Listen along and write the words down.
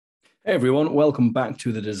Hey everyone, welcome back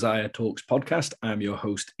to the Desire Talks podcast. I'm your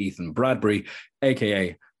host, Ethan Bradbury,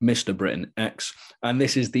 aka Mr. Britain X, and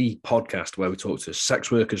this is the podcast where we talk to sex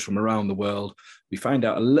workers from around the world. We find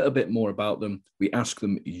out a little bit more about them. We ask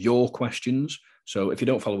them your questions. So if you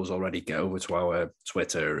don't follow us already, get over to our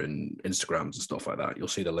Twitter and Instagrams and stuff like that. You'll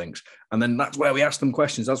see the links. And then that's where we ask them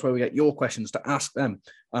questions. That's where we get your questions to ask them.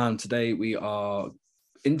 And today we are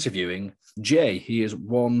interviewing Jay. He is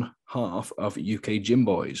one half of UK Gym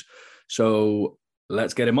Boys. So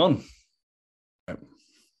let's get him on. All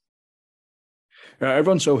right,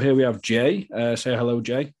 everyone. So here we have Jay. Say hello,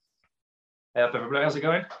 Jay. Hey up, everybody. How's it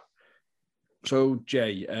going? So,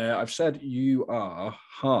 Jay, I've said you are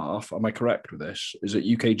half. Am I correct with this? Is it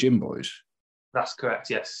UK Gym Boys? That's correct,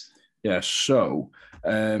 yes. Yeah. So,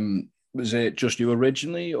 was it just you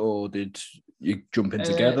originally, or did you jump in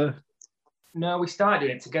together? No, we started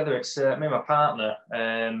doing it together. It's me and my partner.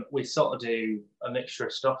 We sort of do a mixture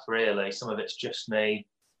of stuff, really. Some of it's just me,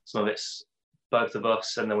 some of it's both of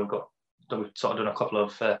us, and then we've sort of done a couple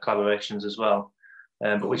of collaborations as well.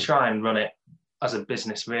 But we try and run it as a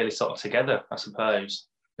business, really, sort of together, I suppose.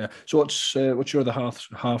 Yeah. So, what's your other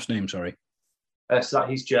half's name? Sorry. So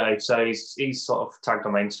he's Joe. So he's sort of tagged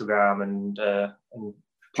on my Instagram and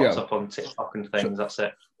pops up on TikTok and things. That's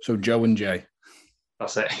it. So Joe and Jay.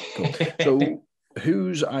 That's it. Cool. So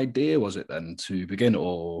whose idea was it then to begin,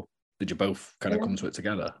 or did you both kind of come to it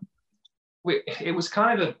together? It was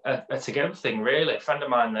kind of a together thing, really. A friend of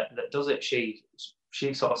mine that does it, she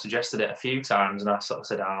sort of suggested it a few times, and I sort of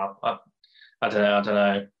said, I don't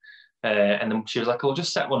know. And then she was like, "Oh,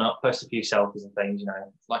 just set one up, post a few selfies and things,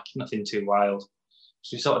 like nothing too wild."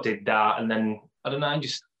 So we sort of did that, and then, I don't know,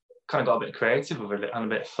 just kind of got a bit creative with it and a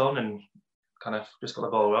bit of fun, and kind of just got the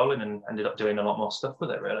ball rolling and ended up doing a lot more stuff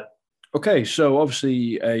with it, really. Okay, so obviously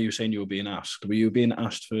you were saying you were being asked. Were you being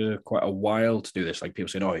asked for quite a while to do this? Like people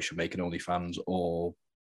saying, "Oh, you should make an OnlyFans," or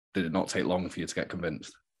did it not take long for you to get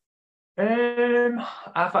convinced? I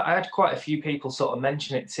had quite a few people sort of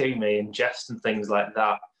mention it to me in jest and things like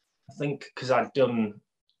that. I think because I'd done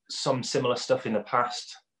some similar stuff in the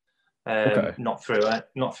past, not through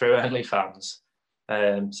OnlyFans.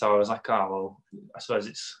 So I was like, oh well, I suppose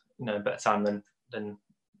it's a better time than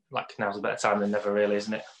like now's a better time than never, really,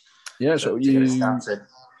 isn't it? Yeah. So you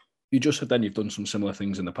just said then you've done some similar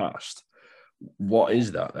things in the past. What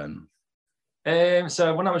is that then?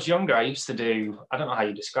 So when I was younger, I used to do, I don't know how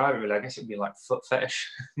you describe it really. I guess it'd be like foot fetish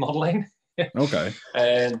modeling. Okay.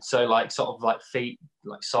 And so like sort of like feet,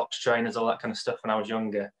 like socks, trainers, all that kind of stuff when I was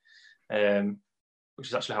younger. Which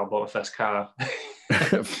is actually how I bought my first car.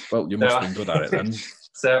 Well, you must have been good at it then.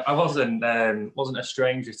 So I wasn't a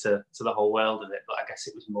stranger to the whole world of it, but I guess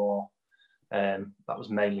it was more that was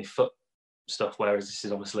mainly foot stuff, whereas this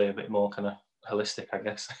is obviously a bit more kind of holistic, I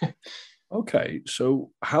guess. Okay,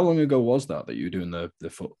 so how long ago was that you were doing the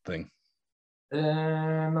foot thing?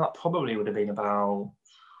 That probably would have been about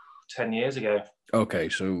 10 years ago. Okay,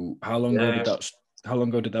 so how long ago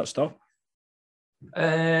did that stop?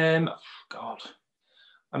 God.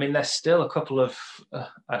 I mean, there's still a couple of,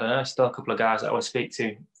 guys that I would speak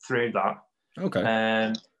to through that.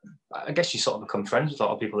 Okay. I guess you sort of become friends with a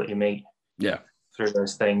lot of people that you meet. Yeah. Through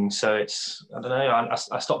those things. So it's, I don't know,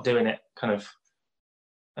 I stopped doing it kind of,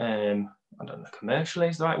 I don't know, commercially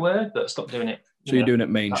is the right word, but I stopped doing it. So you're doing it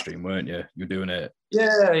mainstream, weren't you? You're doing it.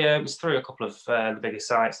 Yeah. It was through a couple of the bigger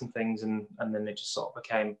sites and things, and then it just sort of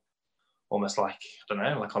became almost like, I don't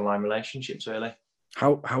know, like online relationships, really.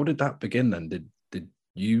 How did that begin then? Did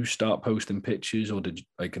you start posting pictures, or did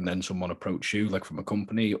and then someone approach you, like from a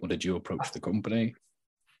company, or did you approach the company?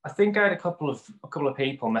 I think I had a couple of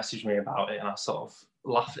people message me about it, and I sort of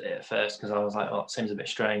laughed at it at first because I was like, "Oh, it seems a bit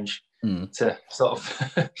strange to sort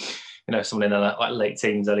of, someone in their like late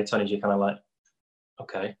teens, early 20s. You're kind of like,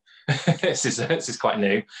 okay, this is quite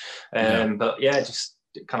new." But yeah, just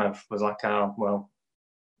kind of was like, "Oh, well,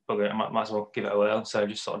 I might as well give it a whirl." So I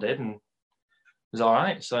just sort of did, and it was all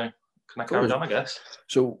right. So kind of carried on, I guess.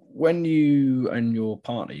 So when you and your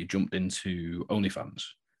partner you jumped into OnlyFans,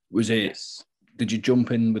 was it? Yes. Did you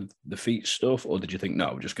jump in with the feet stuff, or did you think,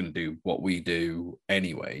 no, we're just going to do what we do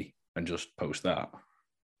anyway and just post that?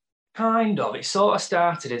 Kind of. It sort of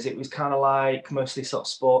started as it was kind of like mostly sort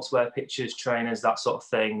of sportswear pictures, trainers, that sort of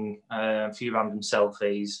thing, a few random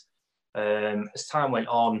selfies. As time went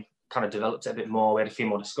on, kind of developed it a bit more. We had a few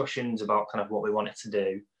more discussions about kind of what we wanted to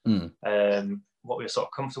do, what we were sort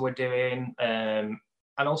of comfortable with doing, and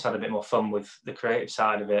also had a bit more fun with the creative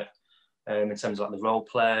side of it. In terms of like the role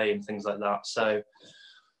play and things like that. So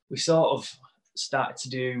we sort of started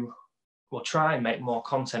to try and make more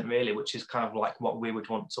content, really, which is kind of like what we would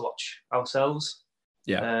want to watch ourselves.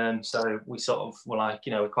 So we sort of were like,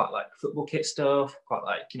 we quite like football kit stuff, quite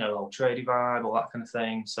like, old tradie vibe, all that kind of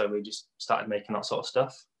thing. So we just started making that sort of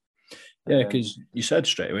stuff. Yeah, because you said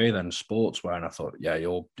straight away then sportswear, and I thought, yeah,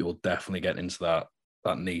 you'll definitely get into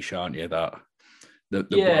that niche, aren't you? That the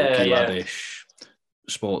blokey laddish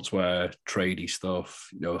sportswear, tradie stuff,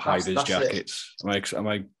 high vis jackets. Am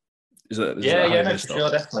I? Is that no, for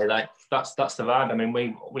sure, definitely. Like that's the vibe. I mean,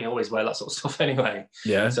 we always wear that sort of stuff anyway.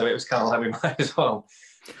 Yeah. So it was kind of like we might as well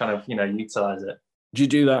kind of utilize it. Do you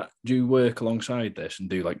do that? Do you work alongside this and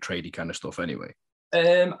do like tradie kind of stuff anyway?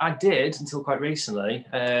 I did until quite recently.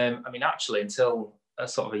 I mean, actually, until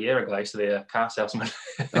sort of a year ago, I used to be a car salesman.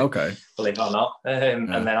 Okay. Believe it or not. And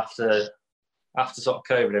then after sort of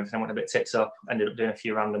COVID, everything went a bit tits up. Ended up doing a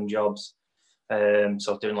few random jobs. So I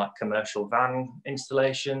was doing like commercial van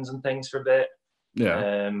installations and things for a bit.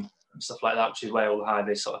 And stuff like that, which is where all the high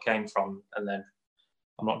vis sort of came from. And then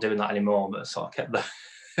I'm not doing that anymore, but I sort of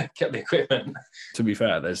kept the equipment. To be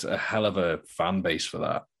fair, there's a hell of a fan base for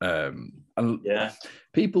that. And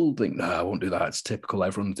people think, no, I won't do that. It's typical.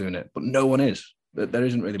 Everyone's doing it, but no one is. There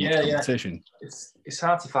isn't really much competition. Yeah. It's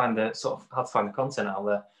hard to find the content out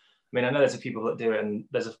there. I mean, I know there's a people that do it, and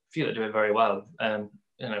there's a few that do it very well.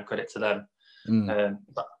 Credit to them.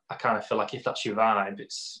 But I kind of feel like if that's your vibe, you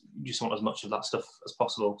just want as much of that stuff as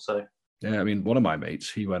possible. So yeah, I mean, one of my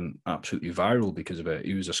mates, he went absolutely viral because of it.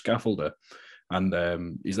 He was a scaffolder,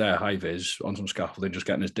 and he's there high vis on some scaffolding, just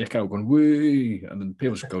getting his dick out, going wee, and then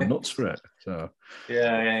people just go nuts for it. So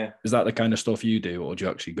yeah. Is that the kind of stuff you do, or do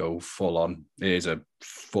you actually go full on? It is a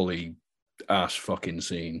fully ass fucking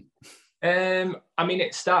scene. I mean,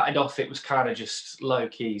 it started off, it was kind of just low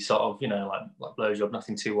key, sort of, like blowjob,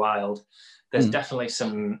 nothing too wild. There's definitely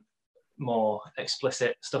some more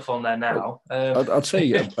explicit stuff on there now. I'd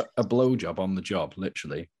say a blowjob on the job,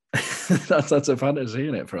 literally. that's a fantasy,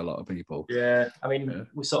 isn't it, for a lot of people? Yeah, I mean,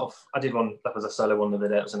 I did one, that was a solo one the other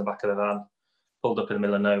day. It was in the back of the van, pulled up in the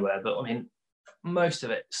middle of nowhere. But I mean, most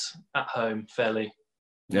of it's at home, fairly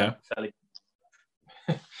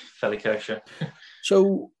kosher.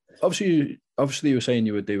 So obviously you were saying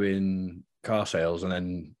you were doing car sales, and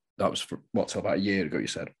then that was about a year ago, you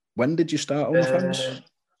said. When did you start OnlyFans?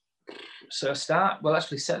 So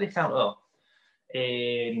actually set the account up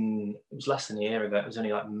it was less than a year ago. It was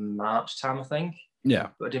only like March time, I think. Yeah.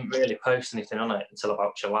 But I didn't really post anything on it until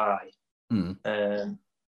about July.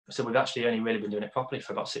 So we've actually only really been doing it properly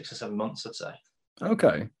for about 6 or 7 months, I'd say.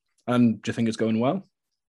 Okay. And do you think it's going well?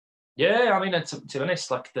 Yeah, I mean, to be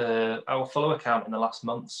honest, like our follower count in the last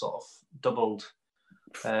month sort of doubled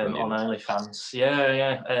on OnlyFans.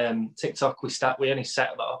 Yeah. TikTok, we only set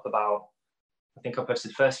that up about, I think I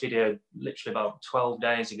posted the first video literally about 12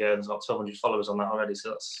 days ago. There's about 1,200 followers on that already,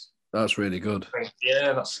 so that's really good.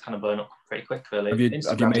 Yeah, that's kind of blown up pretty quick, really. Have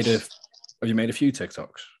you made a few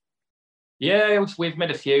TikToks? Yeah, we've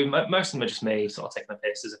made a few. Most of them are just me sort of taking a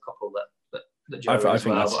piss. There's a couple that Joe I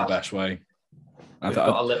think that's the best way. We've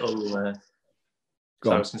got a little. I was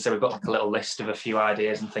going to say we've got like a little list of a few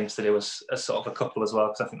ideas and things to do as sort of a couple as well,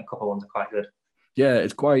 because I think the couple ones are quite good. Yeah,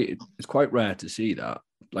 it's quite rare to see that,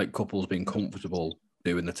 like couples being comfortable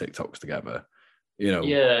doing the TikToks together.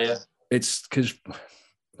 Yeah. It's because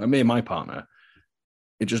me and my partner,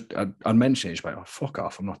 I'd mention it, she's like, oh, fuck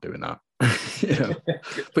off, I'm not doing that.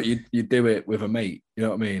 But you do it with a mate, you know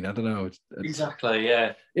what I mean? I don't know. Exactly,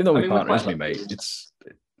 yeah. Even though my partner is my mate,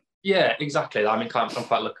 yeah, exactly. I mean, I'm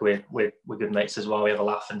quite lucky with good mates as well. We have a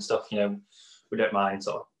laugh and stuff, we don't mind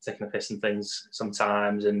sort of taking a piss and things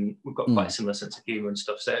sometimes, and we've got quite a similar sense of humour and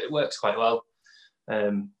stuff, so it works quite well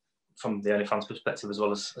from the OnlyFans perspective as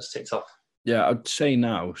well as TikTok. Yeah, I'd say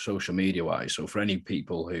now, social media wise, so for any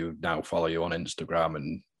people who now follow you on Instagram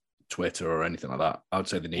and Twitter or anything like that, I'd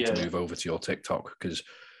say they need to move over to your TikTok, because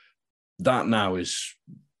that now is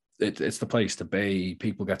it's the place to be.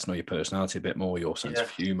 People get to know your personality a bit more, your sense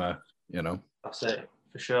of humour, That's it,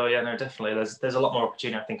 for sure. Yeah, no, definitely. There's a lot more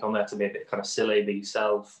opportunity, I think, on there to be a bit kind of silly, be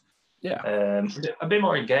yourself. Yeah. A bit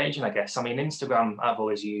more engaging, I guess. I mean, Instagram I've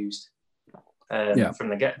always used from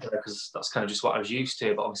the get-go, because that's kind of just what I was used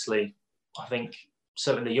to. But obviously, I think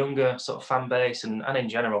certainly the younger sort of fan base and in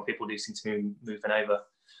general, people do seem to be moving over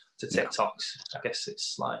to TikToks. I guess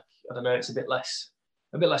it's like, I don't know, it's a bit less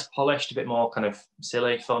polished, a bit more kind of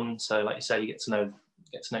silly, fun. So like you say, you get to know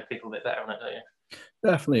people a bit better on it, don't you?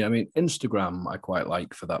 Definitely. I mean, Instagram I quite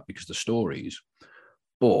like for that because the stories,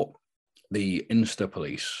 but the Insta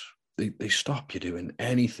police, they stop you doing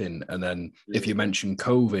anything. And then if you mention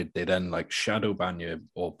COVID, they then like shadow ban you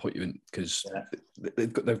or put you in, because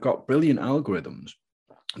they've got brilliant algorithms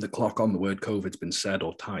that clock on the word COVID's been said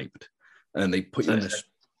or typed, and they put you in this,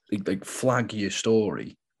 they flag your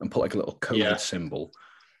story and put like a little COVID symbol.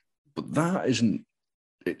 But that isn't,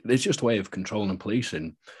 it's just a way of controlling and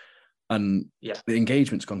policing. And the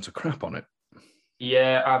engagement's gone to crap on it.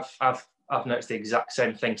 Yeah, I've noticed the exact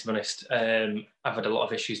same thing, to be honest. I've had a lot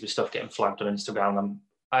of issues with stuff getting flagged on Instagram.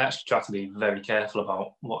 I actually try to be very careful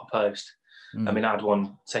about what I post. I mean, I had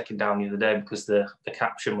one taken down the other day because the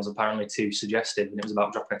caption was apparently too suggestive, and it was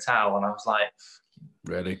about dropping a towel. And I was like,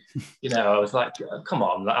 really? I was like, come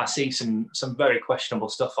on. I see some very questionable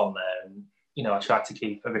stuff on there. And, I try to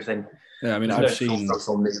keep everything. Yeah, I mean, I've seen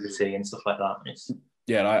social nudity and stuff like that.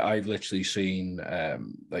 I've literally seen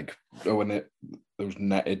those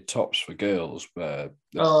netted tops for girls where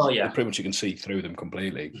pretty much you can see through them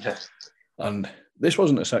completely. Yeah. And this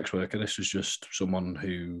wasn't a sex worker. This was just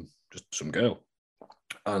some girl.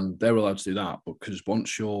 And they're allowed to do that because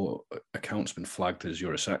once your account's been flagged as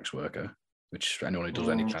you're a sex worker, which anyone who does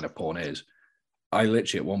any kind of porn is, I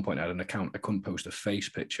literally at one point had an account, I couldn't post a face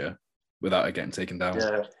picture without it getting taken down.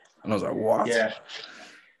 Yeah. And I was like, what? Yeah.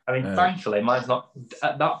 I mean, thankfully, mine's not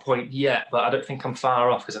at that point yet, but I don't think I'm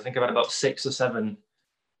far off because I think I've had about 6 or 7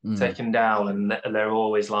 taken down, and they're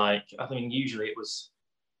always like, I mean, usually it was,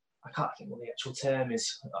 I can't think what the actual term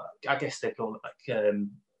is. I guess they call it like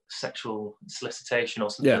sexual solicitation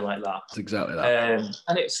or something like that. It's exactly that.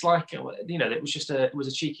 And it's like, it was just it was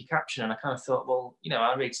a cheeky caption, and I kind of thought, well,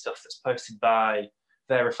 I read stuff that's posted by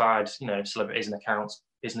verified, celebrities and accounts,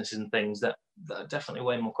 businesses and things that are definitely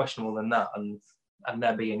way more questionable than that, and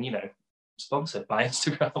they're being, sponsored by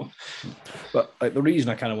Instagram. But like the reason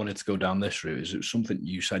I kind of wanted to go down this route is it was something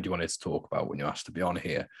you said you wanted to talk about when you asked to be on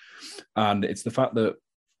here, and it's the fact that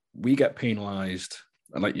we get penalised,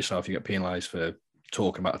 and like yourself, you get penalised for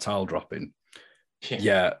talking about a towel dropping.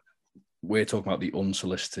 Yeah, we're talking about the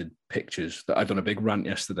unsolicited pictures. That I've done a big rant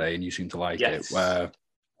yesterday, and you seem to like it, where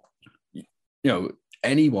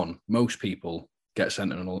most people get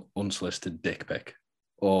sent an unsolicited dick pic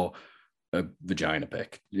or a vagina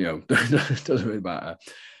pic. It doesn't really matter.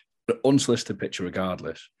 But unsolicited picture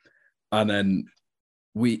regardless. And then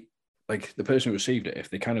the person who received it, if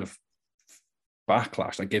they kind of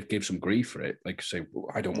backlash, like give some grief for it, like say,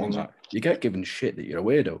 well, I don't want that, you get given shit that you're a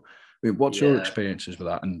weirdo. I mean, what's your experiences with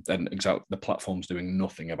that? And then exactly the platform's doing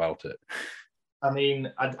nothing about it. I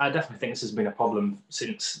mean, I definitely think this has been a problem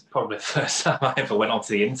since probably the first time I ever went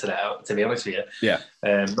onto the internet, to be honest with you. Yeah.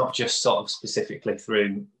 Not just sort of specifically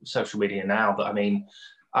through social media now, but I mean,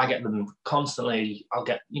 I get them constantly. I'll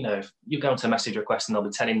get, you go into a message request and there'll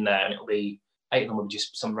be 10 in there, and it'll be 8 of them will be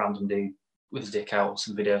just some random dude with his dick out,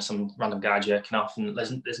 some video, some random guy jerking off, and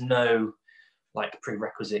there's no like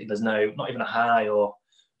prerequisite. There's not even a hi or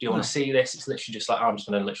do you want to see this? It's literally just like, I'm just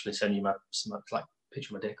going to literally send you some like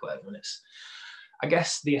picture of my dick or whatever. And I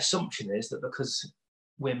guess the assumption is that because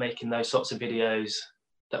we're making those sorts of videos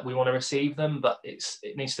that we want to receive them, but it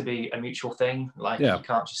needs to be a mutual thing. Like you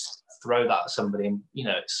can't just throw that at somebody, and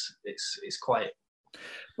it's quite.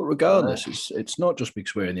 But regardless, it's not just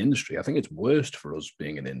because we're in the industry. I think it's worst for us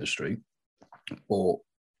being in the industry, but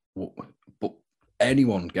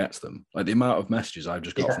anyone gets them. Like the amount of messages I've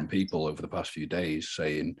just got from people over the past few days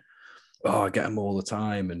saying, "Oh, I get them all the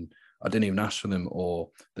time, and I didn't even ask for them,"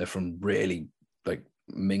 or they're from really like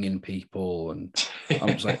minging people, and I'm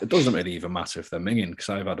just like, it doesn't really even matter if they're minging because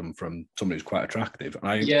I've had them from somebody who's quite attractive.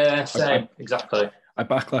 And exactly. I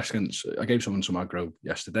backlash against. I gave someone some aggro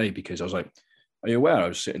yesterday because I was like, "Are you aware I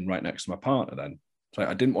was sitting right next to my partner then?" It's like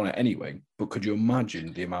I didn't want it anyway, but could you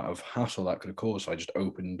imagine the amount of hassle that could have caused? So I just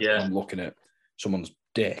opened and looking at someone's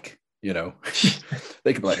dick. They could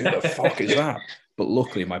be like, "Who the fuck is that?" But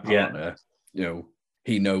luckily, my partner,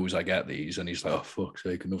 he knows I get these, and he's like, "Oh, fuck's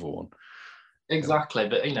sake, another one." Exactly,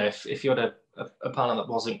 but if you had a partner that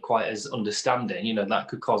wasn't quite as understanding, that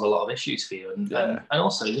could cause a lot of issues for you. And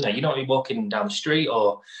also, you don't want to be walking down the street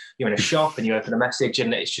or you're in a shop and you open a message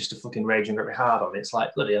and it's just a fucking raging very hard on it. It's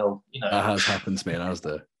like, bloody hell, That has happened to me in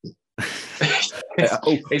Asda.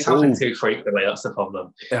 It's happened too frequently. That's the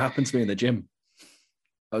problem. It happened to me in the gym.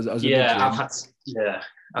 I was in the gym.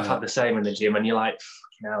 I've had the same in the gym, and you're like,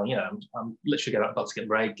 I'm literally about to get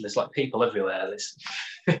raped. There's like people everywhere.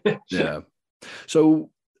 Yeah.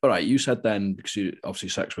 So, all right, you said then, because you obviously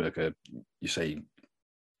sex worker, you say,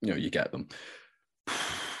 you get them.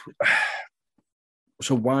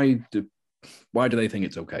 So why do they think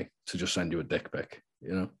it's okay to just send you a dick pic?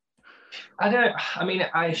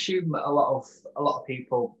 I assume a lot of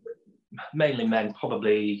people, mainly men,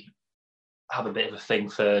 probably have a bit of a thing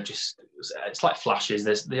for just, it's like flashes.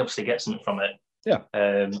 They obviously get something from it. Yeah.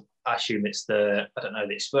 I assume it's the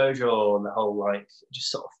exposure or the whole like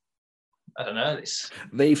just sort of, I don't know.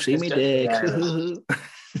 They've seen me dick.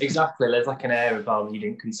 Exactly. There's like an air of, you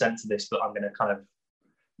didn't consent to this, but I'm going to kind of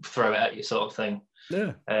throw it at you sort of thing.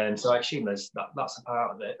 Yeah. So I assume that's a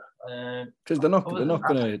part of it. Because they're not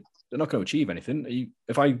gonna achieve anything.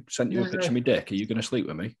 If I sent you a picture of my dick, are you gonna sleep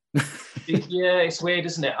with me? Yeah, it's weird,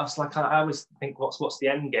 isn't it? I was like, I always think, what's the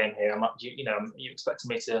end game here? You expecting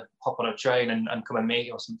me to hop on a train and come and meet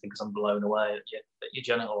you or something because I'm blown away at your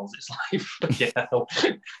genitals? It's like, yeah.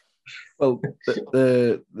 Well,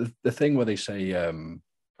 the thing where they say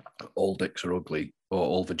all dicks are ugly or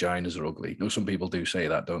all vaginas are ugly. Some people do say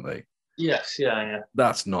that, don't they? Yes, yeah.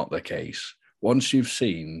 That's not the case. Once you've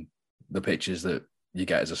seen the pictures that you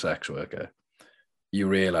get as a sex worker, you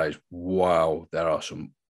realise, wow, there are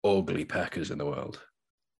some ugly peckers in the world.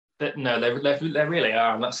 No, they really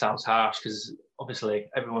are, and that sounds harsh because obviously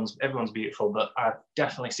everyone's beautiful, but I've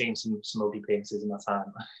definitely seen some ugly penises in my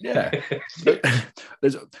time. Yeah,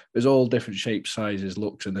 there's all different shapes, sizes,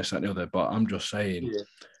 looks, and this, that, and the other. But I'm just saying,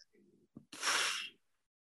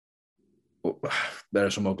 there are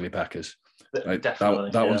some ugly peckers. Like, definitely,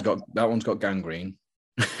 that one's got gangrene.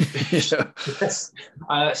 Yes.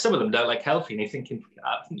 Some of them don't look healthy, and you're thinking,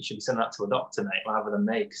 I think you should be sending that to a doctor, mate, rather than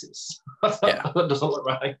me, because that doesn't look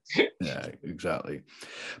right. Yeah, exactly.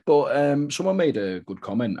 But someone made a good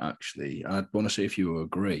comment, actually. I want to see if you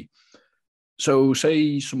agree. So,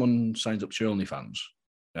 say someone signs up to your OnlyFans,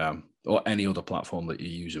 or any other platform that you're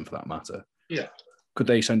using for that matter. Yeah. Could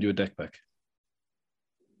they send you a dick pic?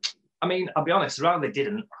 I mean, I'll be honest, I'd rather they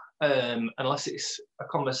didn't. Unless it's a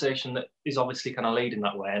conversation that is obviously kind of leading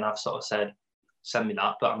that way, and I've sort of said, send me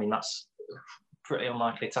that. But I mean, that's pretty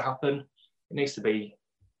unlikely to happen. It needs to be,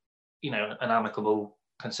 an amicable,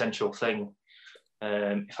 consensual thing.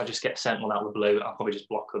 If I just get sent one out of the blue, I'll probably just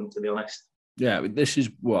block them, to be honest. Yeah, this is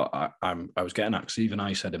what I was getting at. Because even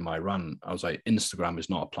I said in my rant, I was like, Instagram is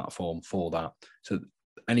not a platform for that. So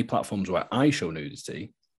any platforms where I show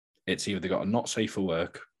nudity, it's either they got a not safe for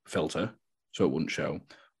work filter, so it wouldn't show,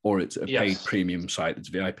 or it's a paid premium site that's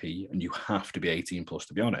VIP and you have to be 18 plus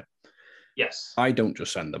to be on it. Yes. I don't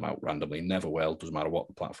just send them out randomly, never will, doesn't matter what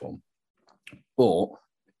the platform. But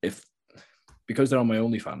because they're on my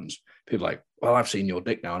OnlyFans, people are like, well, I've seen your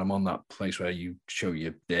dick now and I'm on that place where you show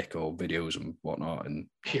your dick or videos and whatnot and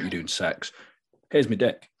you're doing sex. Here's my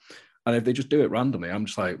dick. And if they just do it randomly, I'm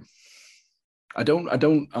just like, I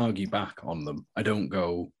don't argue back on them. I don't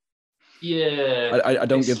go, I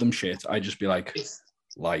don't give them shit. I just be like, it's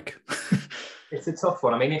a tough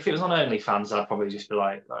one. I mean, if it was on OnlyFans, I'd probably just be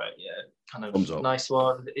like, all right, yeah, kind of nice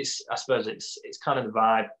one. I suppose it's kind of the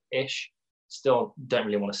vibe-ish. Still don't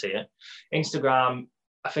really want to see it. Instagram,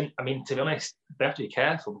 to be honest, they have to be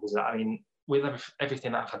careful because, with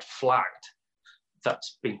everything that I've had flagged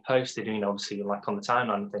that's been posted, obviously, like on the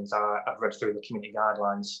timeline and things, I've read through the community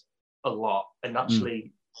guidelines a lot. And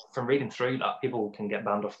actually, from reading through that, people can get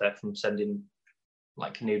banned off there from sending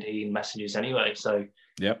like nudity messages anyway. So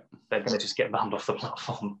they're going to just get banned off the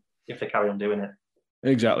platform if they carry on doing it.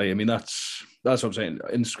 Exactly. I mean, that's what I'm saying.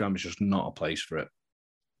 Instagram is just not a place for it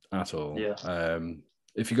at all. Yeah.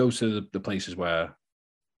 If you go to the places where,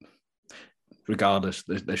 regardless,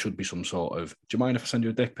 there should be some sort of, do you mind if I send you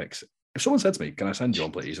a dick pic? If someone said to me, can I send you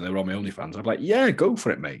one, please? And they were on my OnlyFans, I'd be like, yeah, go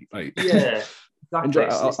for it, mate. Like, yeah,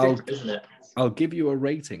 exactly. It's different, isn't it? I'll give you a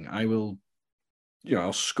rating. I will,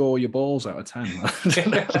 I'll score your balls out of 10.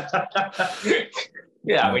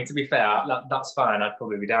 Yeah, I mean, to be fair, that's fine. I'd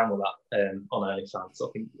probably be down with that on OnlyFans.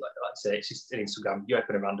 I think, like I say, it's just Instagram. You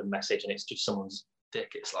open a random message and it's just someone's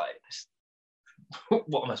dick. It's like,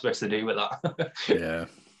 what am I supposed to do with that? Yeah,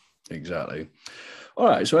 exactly. All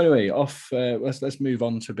right. So anyway, let's move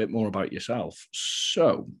on to a bit more about yourself.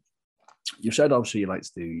 So you said obviously you like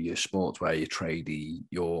to do your sportswear, your tradie,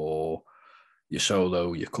 your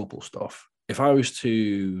solo, your couple stuff. If I was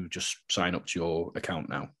to just sign up to your account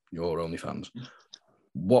now, your OnlyFans,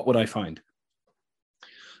 what would I find?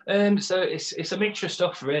 So it's a mixture of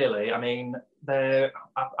stuff, really. I mean,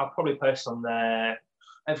 I'll probably post on there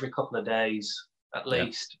every couple of days, at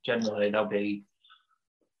least. Generally, there'll be.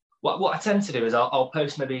 What I tend to do is I'll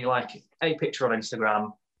post maybe like a picture on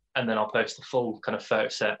Instagram, and then I'll post the full kind of photo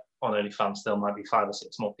set on OnlyFans. There might be 5 or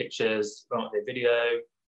 6 more pictures. There might be a video.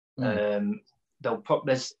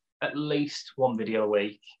 There's at least one video a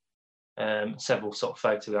week. Several sort of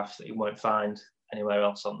photographs that you won't find anywhere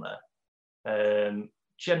else on there.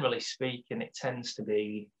 Generally speaking, it tends to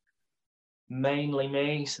be mainly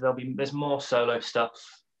me. So there's more solo stuff,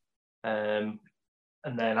 and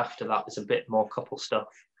then after that, there's a bit more couple stuff.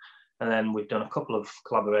 And then we've done a couple of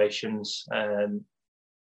collaborations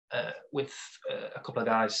with a couple of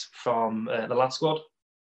guys from the Lad Squad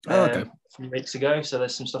a few weeks ago. So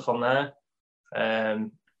there's some stuff on there.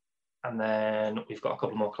 And then we've got a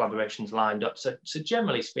couple more collaborations lined up. So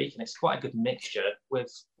generally speaking, it's quite a good mixture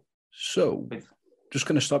with So, just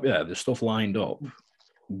going to stop you there. The stuff lined up.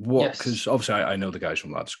 What? Because Yes. obviously I know the guys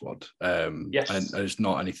from Lad Squad. Yes. And it's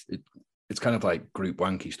not any. It's kind of like group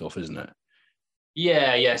wanky stuff, isn't it?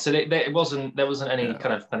 Yeah. So there wasn't any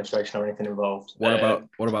kind of penetration or anything involved. What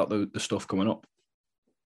about the stuff coming up?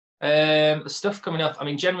 The stuff coming up. I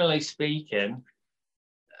mean, generally speaking,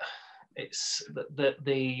 it's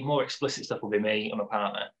the more explicit stuff will be me and my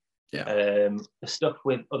partner. Yeah. The stuff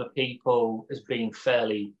with other people is being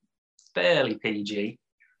fairly PG.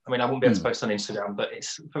 I mean, I wouldn't be able to post on Instagram, but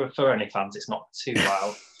it's for any fans, it's not too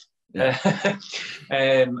wild. But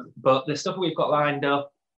the stuff we've got lined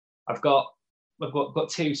up, we've got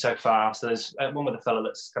two so far. So there's one with a fella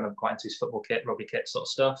that's kind of quite into his football kit, rugby kit sort of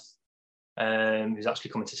stuff. Who's actually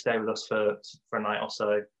coming to stay with us for a night or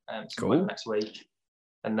so, cool. next week.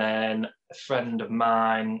 And then a friend of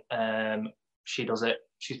mine, she does it.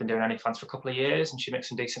 She's been doing OnlyFans for a couple of years, and she makes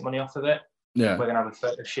some decent money off of it. Yeah, we're gonna have a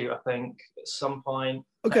photo shoot, I think, at some point.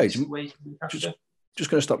 Okay, next week. Just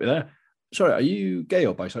going to stop you there. Sorry, are you gay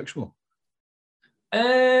or bisexual?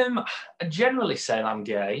 I generally say I'm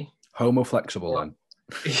gay. Homo flexible then.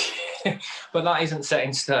 But that isn't set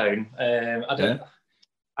in stone. I don't. Yeah.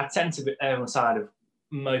 I tend to be on the side of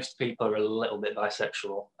most people are a little bit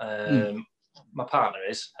bisexual. My partner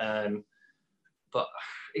is, but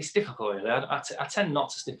it's difficult really. I tend not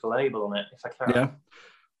to stick a label on it if I can.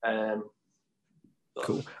 Yeah.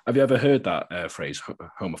 Cool. Have you ever heard that phrase,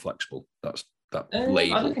 homo flexible? That's that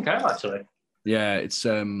label. I don't think I have actually. Yeah, it's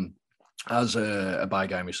as a bi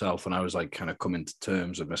guy myself, when I was like kind of coming to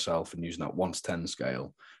terms with myself and using that 1 to 10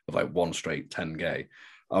 scale of like 1 straight, 10 gay,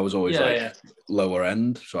 I was always lower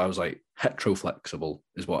end. So I was like hetero flexible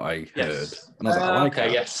is what I heard. And I was like, I like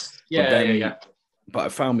that. Yes. Yeah. But I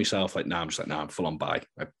found myself like, now I'm just like, I'm full on bi.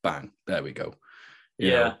 Like, bang, there we go.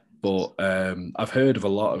 You know? But I've heard of a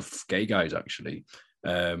lot of gay guys actually.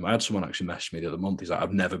 I had someone actually message me the other month. He's like,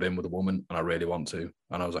 I've never been with a woman and I really want to.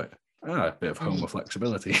 And I was like, a bit of homo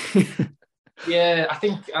flexibility. Yeah, I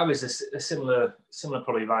think I was a similar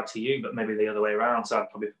probably vibe to you, but maybe the other way around. So I'd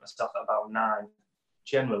probably put myself at about 9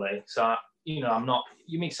 generally. So, I'm not,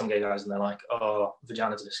 you meet some gay guys and they're like, oh,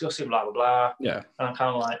 vagina's disgusting, blah, blah, blah. Yeah. And I'm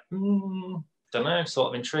kind of like, don't know, sort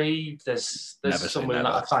of intrigued. There's some women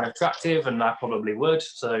that I find attractive and I probably would.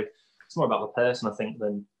 So it's more about the person, I think,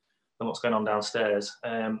 than what's going on downstairs.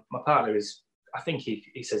 My partner is, I think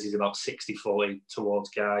he says he's about 60-40 towards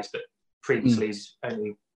guys, but previously he's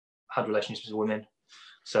only had relationships with women.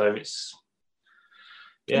 So it's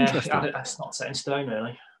not set in stone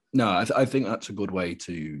really. No, I think that's a good way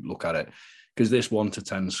to look at it, because this 1 to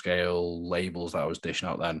 10 scale labels that I was dishing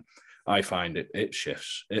out then, I find it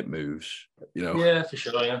shifts, it moves, Yeah, for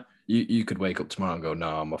sure, yeah. You could wake up tomorrow and go,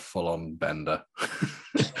 no, I'm a full-on bender.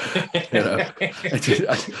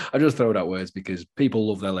 I just throw out words because people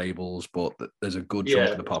love their labels, but there's a good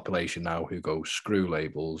chunk of the population now who go, screw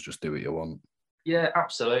labels, just do what you want. Yeah,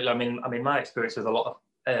 absolutely. I mean, my experience with a lot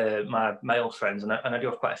of my male friends, and I do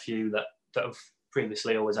have quite a few that have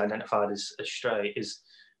previously always identified as straight, is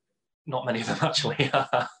not many of them actually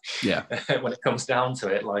are. Yeah. When it comes down to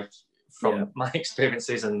it, like from my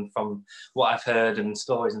experiences and from what I've heard and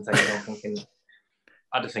stories and things,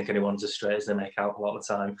 I don't think anyone's as straight as they make out a lot of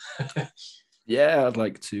the time. Yeah, I'd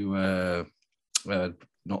like to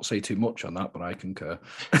not say too much on that, but I concur.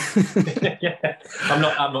 Yeah. I'm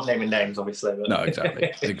not naming names, obviously. But... No,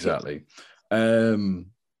 exactly.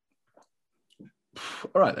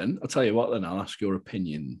 All right, then. I'll tell you what, then. I'll ask your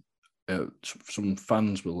opinion. Some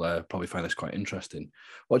fans will probably find this quite interesting.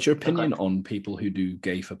 What's your opinion on people who do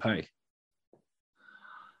gay for pay?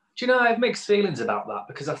 Do you know, I have mixed feelings about that,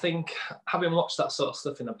 because I think having watched that sort of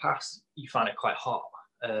stuff in the past, you find it quite hot,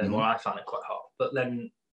 or I find it quite hot. But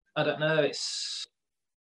then, I don't know, it's...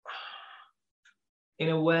 In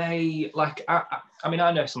a way, like, I mean,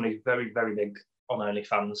 I know somebody who's very, very big on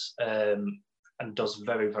OnlyFans and does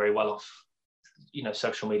very, very well off,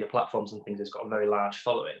 social media platforms and things. Has got a very large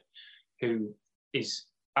following, who is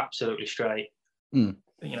absolutely straight. Has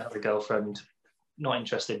a girlfriend, not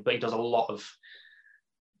interested, but he does a lot of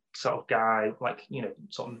sort of guy, like,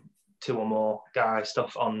 sort of 2 or more guy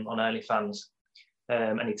stuff on OnlyFans.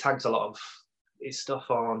 And he tags a lot of his stuff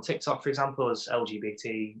on TikTok, for example, as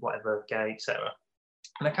LGBT, whatever, gay, etc.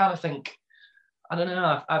 And I kind of think, I don't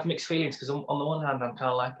know, I have mixed feelings, because on the one hand, I'm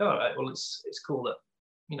kind of like, all right, well, it's cool that,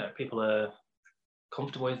 people are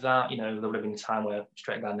comfortable with that. There would have been a time where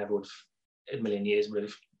straight guy never would have, in a million years, would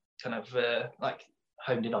have kind of like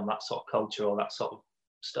honed in on that sort of culture or that sort of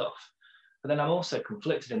stuff. But then I'm also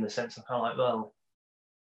conflicted in the sense of kind of like, well,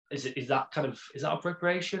 is that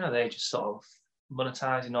appropriation? Are they just sort of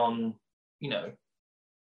monetizing on,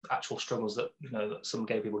 actual struggles that that some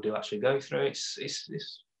gay people do actually go through.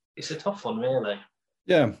 It's a tough one, really.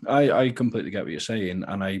 Yeah, I completely get what you're saying,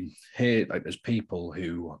 and I hear like there's people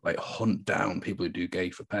who like hunt down people who do gay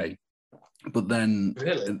for pay, but then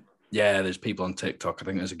Really? yeah, there's people on TikTok. I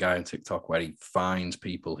think there's a guy on TikTok where he finds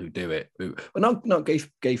people who do it, well, not gay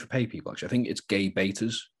for pay people actually. I think it's gay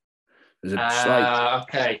baiters. There's a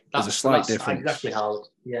Okay. slight That's difference. exactly how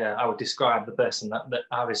I would describe the person that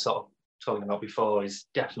I was sort of talking about before is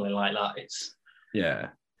definitely like that. It's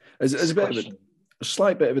there's a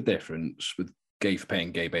slight bit of a difference with gay for pay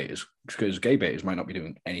and gay baiters, because gay baiters might not be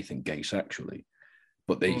doing anything gay sexually,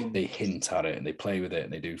 but they hint at it and they play with it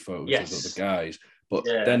and they do photos with other guys. But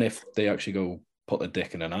then if they actually go put a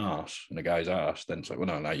dick in a guy's ass, then it's like, well,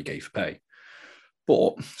 no, now you're gay for pay.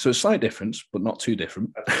 But so a slight difference, but not too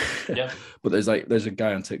different. Yeah. But there's a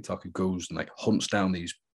guy on TikTok who goes and like hunts down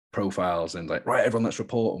these profiles and like, right, everyone, let's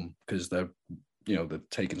report them because they're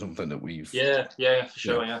taking something that we've for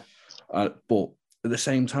sure, but at the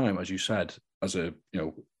same time, as you said, as a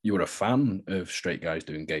you were a fan of straight guys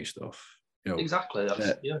doing gay stuff. Exactly.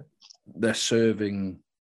 They're serving.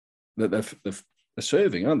 They're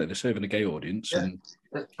serving, aren't they? They're serving a gay audience. Yeah, and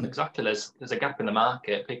exactly. There's a gap in the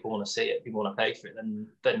market. People want to see it. People want to pay for it.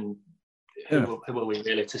 Then who are we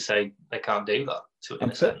really to say they can't do that?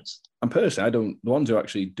 In a sense. And personally, the ones who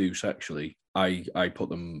actually do sexually, I put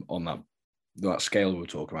them on that scale we were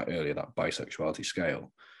talking about earlier, that bisexuality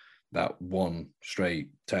scale. That 1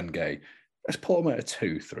 straight, 10 gay. Let's put them at a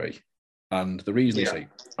 2, 3. And the reason they say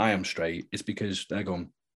I am straight is because they're going,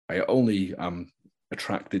 I only am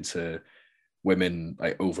attracted to women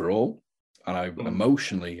like overall, and I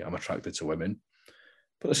emotionally am attracted to women.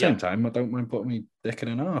 But at the same time, I don't mind putting me dick in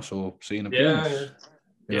an arse or seeing a penis.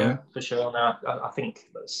 Yeah, for sure. No, I think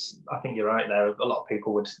you're right there. A lot of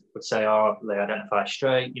people would say, oh, they identify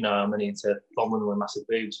straight. I'm only into blonde women with massive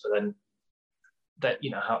boobs, but then that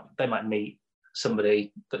how they might meet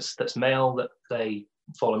somebody that's male that they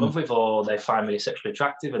fall in love with, or they find really sexually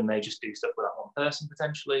attractive, and they just do stuff with that one person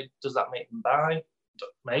potentially. Does that make them bi?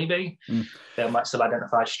 Maybe they might still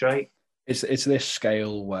identify straight. It's this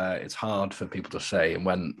scale where it's hard for people to say, and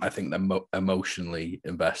when I think they're emotionally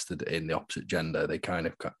invested in the opposite gender, they kind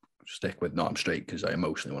of stick with, no, I'm straight because I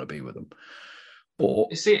emotionally want to be with them. But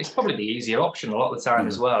it's probably the easier option a lot of the time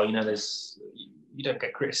as well. You don't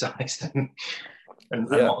get criticised and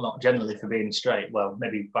whatnot generally for being straight. Well,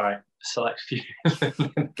 maybe by a select few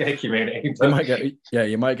gay community.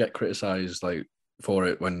 You might get criticised like for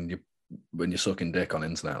it when you're sucking dick on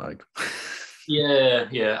internet, like.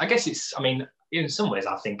 Yeah. I guess in some ways,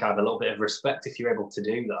 I think I have a little bit of respect if you're able to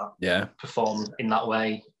do that. Yeah. Perform in that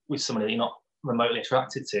way with somebody that you're not remotely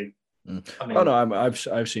attracted to.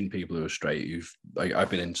 I've seen people who are straight. I've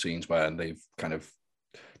been in scenes where they've kind of,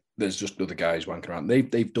 there's just other guys wanking around.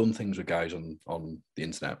 They've done things with guys on the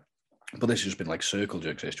internet, but this has just been like circle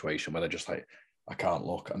jerk situation where they're just like, I can't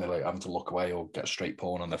look, and they're like having to look away or get straight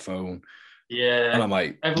porn on their phone. Yeah, and I'm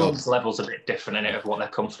like, everyone's level's a bit different in it of what they're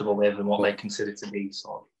comfortable with and what they consider to be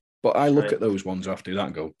sort of. But I look at those ones after that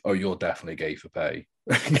and go, oh, you're definitely gay for pay.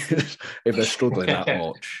 If they're struggling that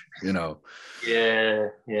much, Yeah.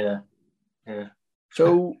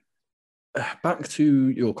 So back to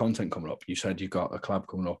your content coming up. You said you've got a collab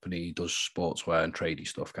coming up and he does sportswear and tradey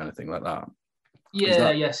stuff, kind of thing like that.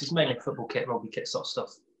 Yes, it's mainly football kit, rugby kit sort of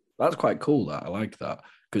stuff. That's quite cool. That I like that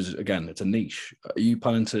because again, it's a niche. Are you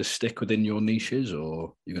planning to stick within your niches, or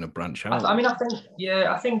are you going to branch out?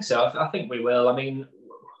 I think so. I think we will.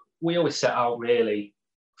 We always set out really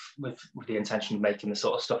with the intention of making the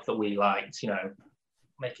sort of stuff that we liked.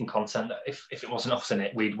 Making content that if it wasn't us in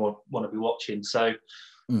it, we'd want to be watching. So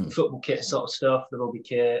football kit sort of stuff, the rugby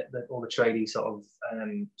kit, all the tradie sort of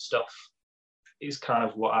stuff is kind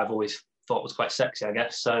of what I've always thought was quite sexy, I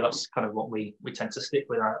guess. So that's kind of what we tend to stick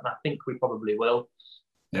with, and I think we probably will.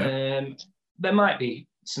 Yeah. There might be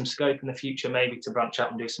some scope in the future maybe to branch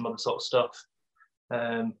out and do some other sort of stuff.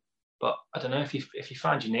 But I don't know, if you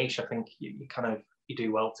find your niche, I think you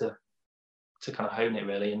do well to kind of hone it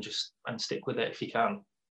really and stick with it if you can.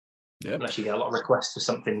 Yeah. Unless you get a lot of requests for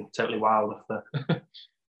something totally wild after.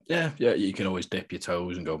 Yeah, you can always dip your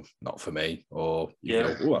toes and go, not for me, or you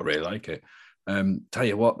go, oh, I really like it. Tell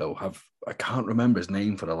you what though, I can't remember his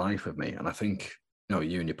name for the life of me, and I think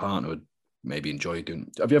you and your partner would maybe enjoy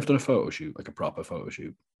doing. Have you ever done a photo shoot, like a proper photo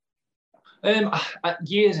shoot?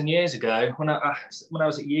 Years and years ago, when I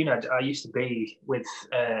was at uni, I used to be with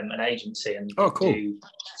an agency and do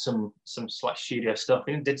some like studio stuff.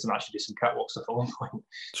 I did some catwalk stuff at one point.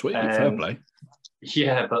 Sweet, fair play.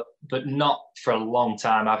 Yeah, but not for a long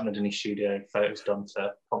time. I haven't had any studio photos done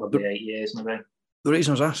for probably 8 years, maybe. The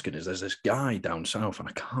reason I was asking is there's this guy down south, and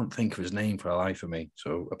I can't think of his name for the life of me.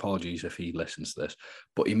 So apologies if he listens to this.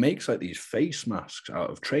 But he makes like these face masks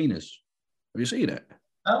out of trainers. Have you seen it?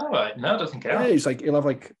 Oh, right. No, I don't think I Yeah, have. it's like he'll have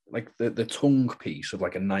like the tongue piece of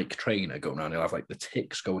like a Nike trainer going around. He'll have like the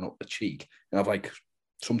ticks going up the cheek. He'll have like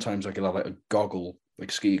sometimes like he'll have like a goggle,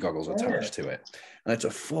 like ski goggles attached to it. And it's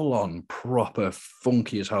a full-on proper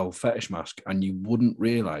funky as hell fetish mask. And you wouldn't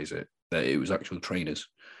realize it that it was actual trainers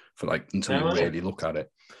for like until you really look at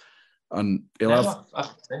it. And he'll have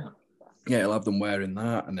he'll have them wearing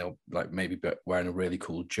that, and they'll like maybe be wearing a really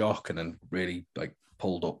cool jock and then really like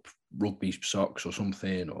pulled up rugby socks or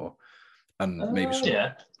something, or maybe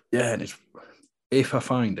some and it's, if I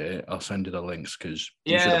find it, I'll send you the links because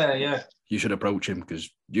you should approach him because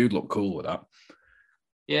you'd look cool with that.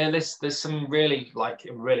 Yeah, there's some really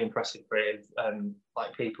impressive creative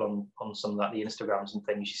like people on some of like the Instagrams and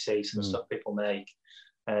things you see, some stuff people make.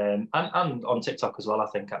 And on TikTok as well, I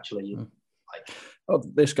think actually.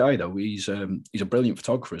 This guy though, he's a brilliant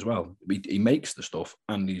photographer as well. He makes the stuff,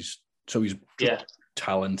 and he's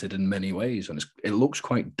talented in many ways, and it looks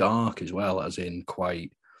quite dark as well, as in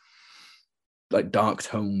quite like dark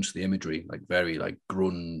tones to the imagery, like very like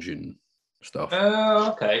grunge and stuff.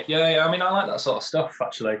 Oh, okay, yeah. I mean, I like that sort of stuff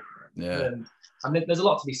actually. Yeah. And there's a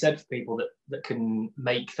lot to be said for people that can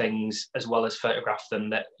make things as well as photograph them.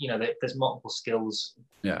 That there's multiple skills,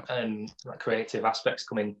 and like creative aspects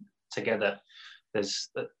coming together. It's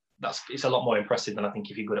a lot more impressive than I think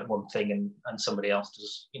if you're good at one thing and somebody else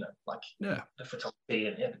does, the photography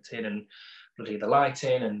and editing and bloody the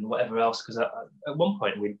lighting and whatever else. Because at one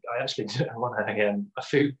point I actually won a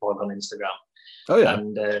food blog on Instagram. Oh yeah.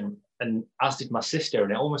 And as did my sister,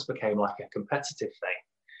 and it almost became like a competitive thing.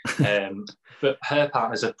 But her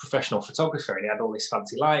partner's a professional photographer, and he had all this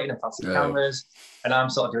fancy lighting and fancy cameras, and I'm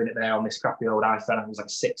sort of doing it there on this crappy old iPhone. It was like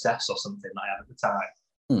 6S or something that I had at the time.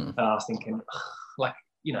 And I was thinking,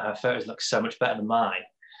 her photos look so much better than mine.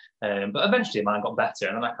 But eventually mine got better,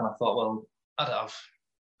 and then I kind of thought, well, I don't have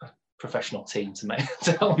a professional team to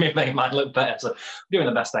help me make mine look better. So I'm doing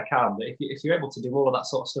the best I can. But if you're able to do all of that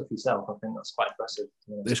sort of stuff yourself, I think that's quite impressive.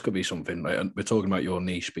 This could be something, right? And we're talking about your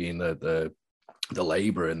niche being the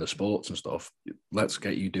labourer in the sports and stuff. Let's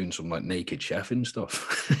get you doing some like naked chefing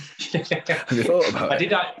stuff. Have you thought about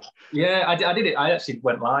it? I did it. I actually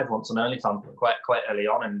went live once on OnlyFans quite early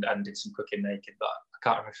on and did some cooking naked, but I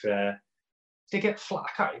can't remember if did it get flagged. I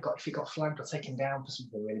can't remember if it got flagged or taken down for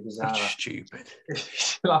something really bizarre. That's stupid.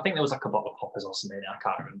 I think there was like a bottle of poppers or something. I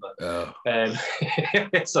can't remember.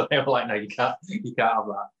 So they were like, no, you can't have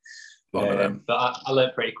that. But I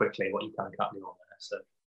learned pretty quickly what you can and can't do on there. So.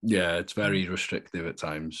 Yeah, it's very restrictive at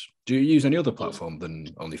times. Do you use any other platform than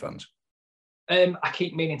OnlyFans? I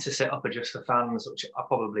keep meaning to set up a Just for Fans, which I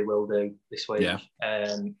probably will do this week.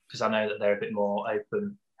 Because I know that they're a bit more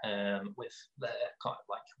open with their kind of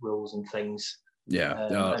like rules and things. Yeah,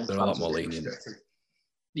 they're a lot more lenient.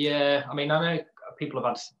 Yeah, I mean, I know people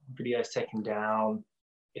have had videos taken down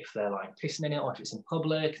if they're like pissing in it or if it's in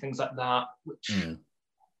public, things like that. Which,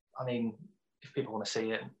 I mean, if people want to see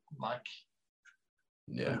it, like.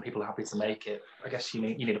 Yeah, people are happy to make it. I guess you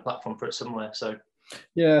need a platform for it somewhere. So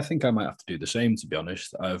yeah, I think I might have to do the same. To be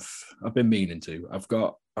honest, I've been meaning to. I've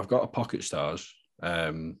got a Pocket Stars.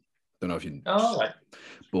 Don't know if you.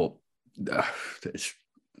 But it's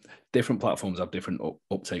different platforms have different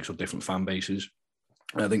uptakes or different fan bases.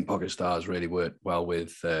 I think Pocket Stars really work well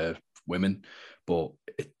with women, but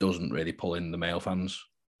it doesn't really pull in the male fans.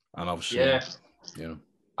 And obviously,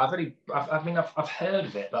 I've heard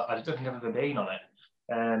of it, but I don't think I've ever been on it.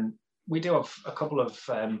 We do have a couple of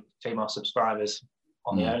female subscribers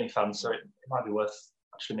on the OnlyFans, so it might be worth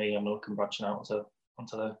actually me and looking branching out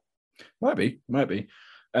onto them. Might be.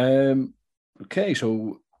 Okay,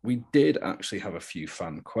 so we did actually have a few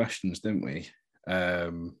fan questions, didn't we? They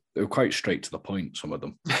were quite straight to the point, some of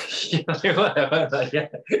them. Yeah, they were, yeah.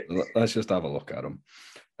 Let's just have a look at them.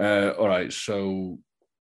 All right, so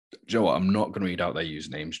Joe, I'm not going to read out their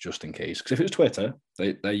usernames just in case, because if it's Twitter,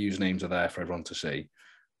 their usernames are there for everyone to see,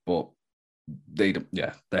 but they're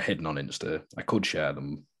hidden on Insta. I could share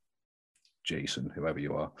them, Jason, whoever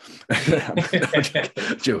you are.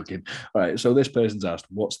 I'm joking. All right, so this person's asked,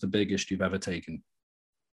 what's the biggest you've ever taken?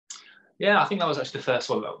 Yeah, I think that was actually the first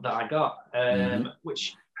one that I got,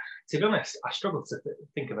 which, to be honest, I struggled to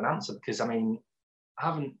think of an answer because, I mean, I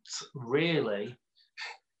haven't really,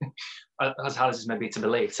 as hard as it may be to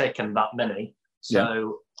believe, taken that many.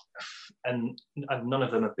 So, and none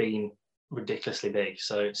of them have been ridiculously big.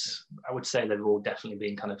 So I would say they've all definitely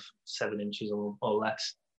been kind of 7 inches or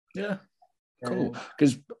less. Yeah, Cool.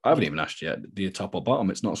 Because I haven't even asked yet. Do you top or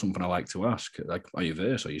bottom? It's not something I like to ask. Like, are you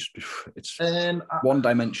verse? Are you? It's one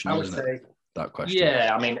dimensional, isn't it? That question.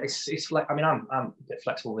 Yeah, I mean, it's like, I mean, I'm a bit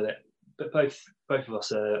flexible with it, but both of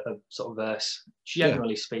us are sort of verse.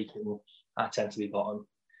 Generally speaking, I tend to be bottom.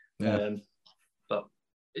 Yeah. But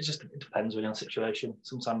it depends really on the situation.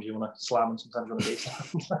 Sometimes you want to slam, and sometimes you want to be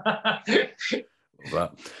slammed.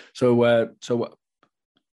 Love that. So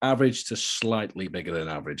average to slightly bigger than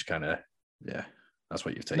average, kind of. Yeah, that's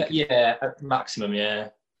what you've taken. Yeah, maximum. Yeah.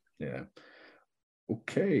 Yeah.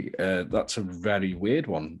 Okay, that's a very weird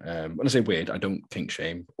one. When I say weird, I don't kink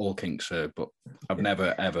shame. All kinks are, but I've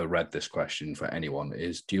never ever read this question for anyone.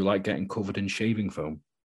 Do you like getting covered in shaving foam?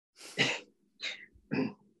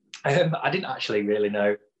 I didn't actually really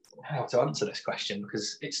know how to answer this question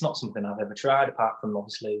because it's not something I've ever tried, apart from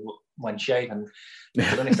obviously when shaving. To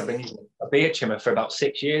be honest, I've been using a beard trimmer for about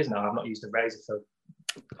 6 years now. I've not used a razor for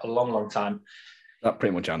a long time. That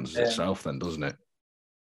pretty much answers itself then, doesn't it?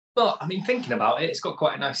 But I mean, thinking about it, it's got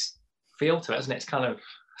quite a nice feel to it, hasn't it? It's kind of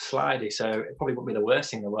slidey, so it probably wouldn't be the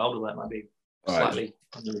worst thing in the world, although it might be slightly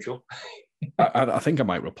unusual. I think I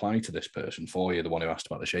might reply to this person for you, the one who asked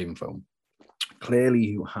about the shaving foam. Clearly,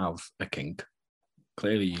 you have a kink.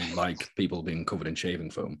 Clearly, you like people being covered in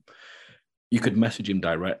shaving foam. You could message him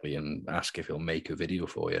directly and ask if he'll make a video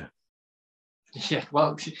for you. Yeah,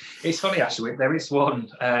 well, it's funny actually. There is one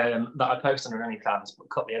that I posted on OnlyFans, but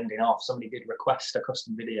cut the ending off. Somebody did request a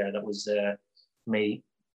custom video that was me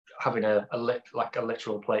having a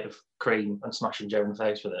literal plate of cream and smashing Joe in the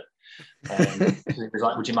face with it. It was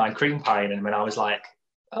like, "Would you mind cream pieing him?" And I was like,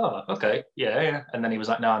 "Oh, okay, yeah." And then he was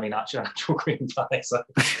like, "No, I mean actual cream pie." So.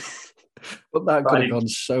 But that could have gone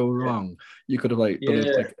so wrong. You could have done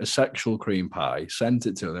it like a sexual cream pie, sent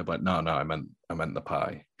it to them. They're like, no, I meant the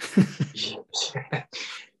pie.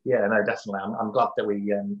 Yeah, no, definitely. I'm glad that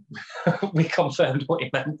we we confirmed what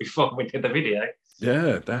he meant before we did the video.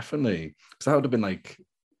 Yeah, definitely. Because that would have been like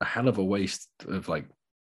a hell of a waste of like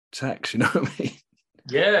sex. You know what I mean?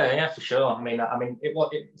 Yeah, for sure. I mean, it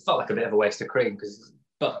felt like a bit of a waste of cream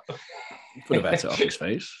but could have ate it off his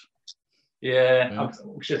face. Yeah.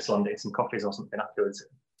 We should have slammed it in some coffees or something afterwards.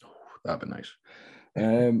 That'd be nice.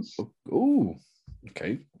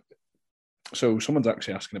 Okay. So someone's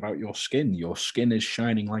actually asking about your skin. Your skin is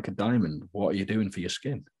shining like a diamond. What are you doing for your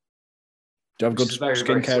skin? Do you have a good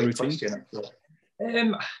skincare routine?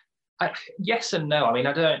 Yes and no. I mean,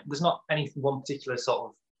 there's not any one particular sort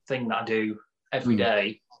of thing that I do every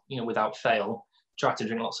day, without fail. Try to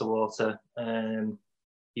drink lots of water,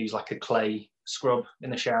 use like a clay scrub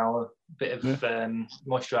in the shower, bit of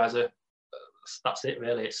moisturizer. That's it,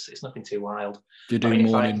 really. It's nothing too wild. Do you do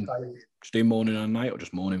morning and night, or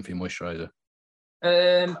just morning for your moisturizer?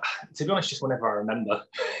 To be honest, just whenever I remember.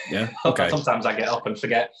 Yeah. Okay. Sometimes I get up and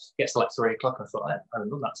forget. It gets to like 3 o'clock. I thought I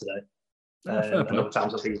haven't done that today. And other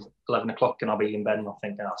times it'll be 11 o'clock and I'll be in bed and I'll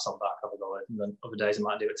think, I'll stop back, I'll go away. And then other days I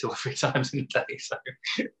might do it 2 or 3 times in a day. So.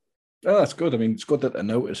 Oh, that's good. I mean, it's good that they're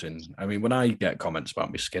noticing. I mean, when I get comments about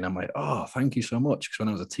my skin, I'm like, oh, thank you so much. Because when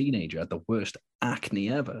I was a teenager, I had the worst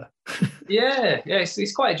acne ever. Yeah,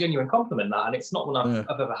 it's quite a genuine compliment, that, and it's not one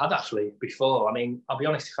I've ever had actually before. I mean, I'll be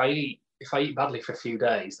honest, if I eat badly for a few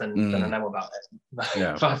days, then I know about it.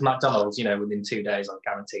 Yeah. If I have McDonald's, within 2 days, I'm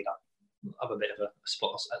guaranteed I'll have a bit of a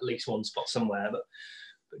spot, at least one spot somewhere. But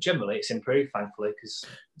generally, it's improved, thankfully, because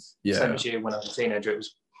same as you, when I was a teenager,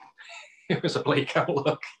 it was a bleak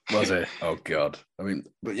outlook. Was it? Oh, God. I mean,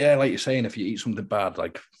 but yeah, like you're saying, if you eat something bad,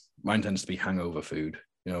 like mine tends to be hangover food,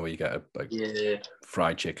 where you get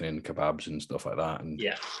fried chicken and kebabs and stuff like that. And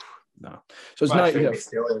no. So it's nice.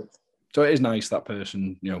 So it is nice, that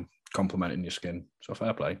person, complimenting your skin. So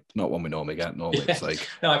fair play. It's not one we normally get. Normally it's like...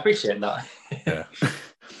 No, I appreciate that. Yeah.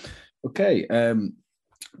 Okay.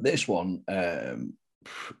 This one,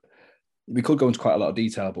 we could go into quite a lot of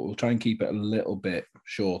detail, but we'll try and keep it a little bit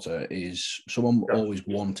shorter. Is someone always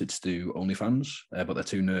wanted to do OnlyFans, but they're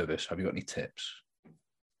too nervous? Have you got any tips?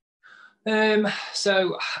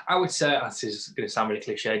 So I would say, this is going to sound really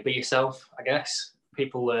cliche, be yourself, I guess.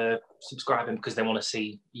 People are subscribing because they want to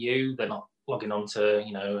see you. They're not logging on to,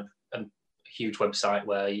 a huge website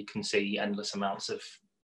where you can see endless amounts of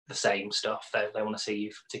the same stuff. They want to see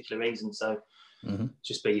you for a particular reason. So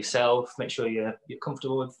just be yourself. Make sure you're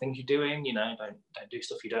comfortable with the things you're doing. Don't do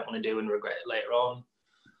stuff you don't want to do and regret it later on.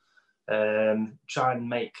 Try and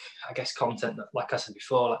make, I guess, content that, like I said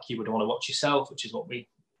before, like you would want to watch yourself, which is what we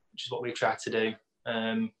try to do.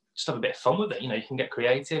 Just have a bit of fun with it. You can get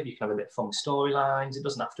creative. You can have a bit of fun with storylines. It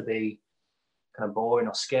doesn't have to be kind of boring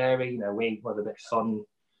or scary. We have a bit of fun.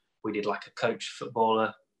 We did like a coach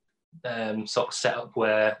footballer sort of setup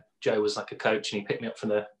where Joe was like a coach and he picked me up from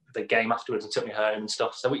the the game afterwards and took me home and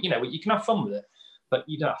stuff. So you know, you can have fun with it, but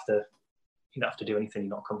you don't have to do anything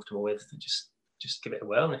you're not comfortable with. Just give it a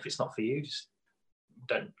whirl, and if it's not for you, just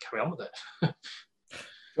don't carry on with it.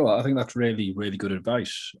 Well, I think that's really, really good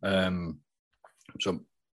advice. So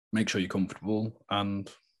make sure you're comfortable and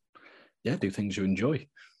do things you enjoy.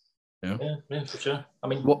 Yeah, for sure. I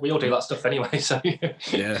mean, we all do that stuff anyway. So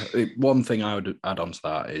yeah, one thing I would add on to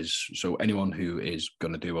that is, so anyone who is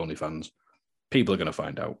going to do OnlyFans, people are going to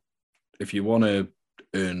find out. If you want to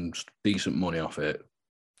earn decent money off it,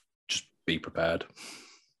 just be prepared.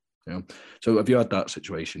 So have you had that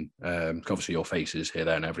situation? Obviously, your face is here,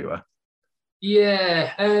 there, and everywhere.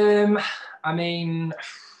 Yeah. I mean,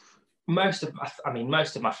 most of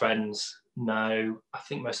my friends know. I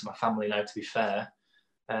think most of my family know, to be fair.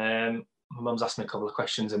 My mum's asked me a couple of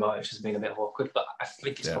questions about it, which has been a bit awkward, but I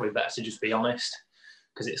think it's probably better to just be honest,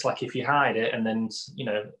 because it's like if you hide it and then, you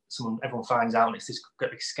know, everyone finds out and it's this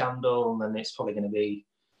great big scandal, and then it's probably going to be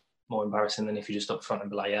more embarrassing than if you just up front and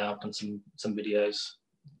be like, yeah, I've done some videos.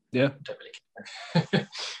 Yeah. Don't really care.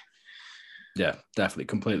 Yeah, definitely.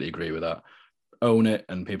 Completely agree with that. Own it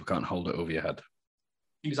and people can't hold it over your head.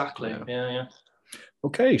 Exactly. Yeah.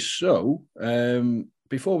 Okay, so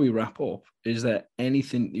before we wrap up, is there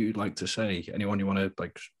anything you'd like to say? Anyone you want to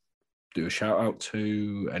like do a shout out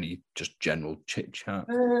to? Any just general chit chat?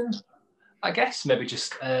 I guess maybe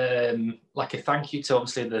just like a thank you to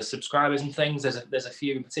obviously the subscribers and things. There's a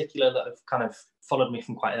few in particular that have kind of followed me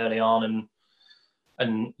from quite early on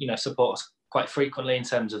and you know, support us quite frequently in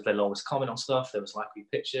terms of they'll always comment on stuff. There was like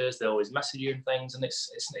pictures. They always message you and things, and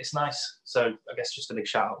it's nice. So I guess just a big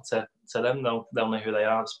shout out to them. They'll know who they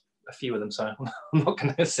are. There's a few of them, so I'm not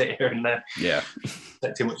going to sit here and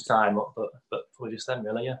take too much time up, but probably just them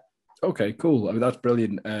really. Yeah. Okay, cool. I mean, that's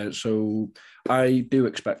brilliant. So I do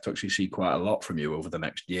expect to actually see quite a lot from you over the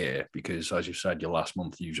next year, because as you said, your last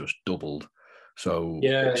month you just doubled. So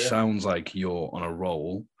it sounds like you're on a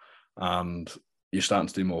roll and you're starting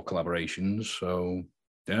to do more collaborations. So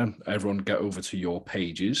yeah, everyone get over to your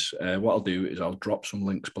pages. What I'll do is I'll drop some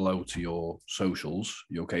links below to your socials.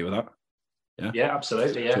 You okay with that? Yeah,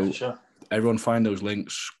 absolutely. Yeah, for sure. Everyone find those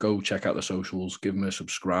links, go check out the socials, give them a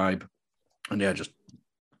subscribe, and just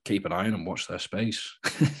keep an eye on and watch their space.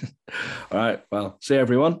 All right. Well, see you,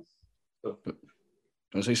 everyone. Cool.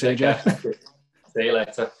 Want to say CJ? See you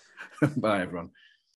later. Bye, everyone.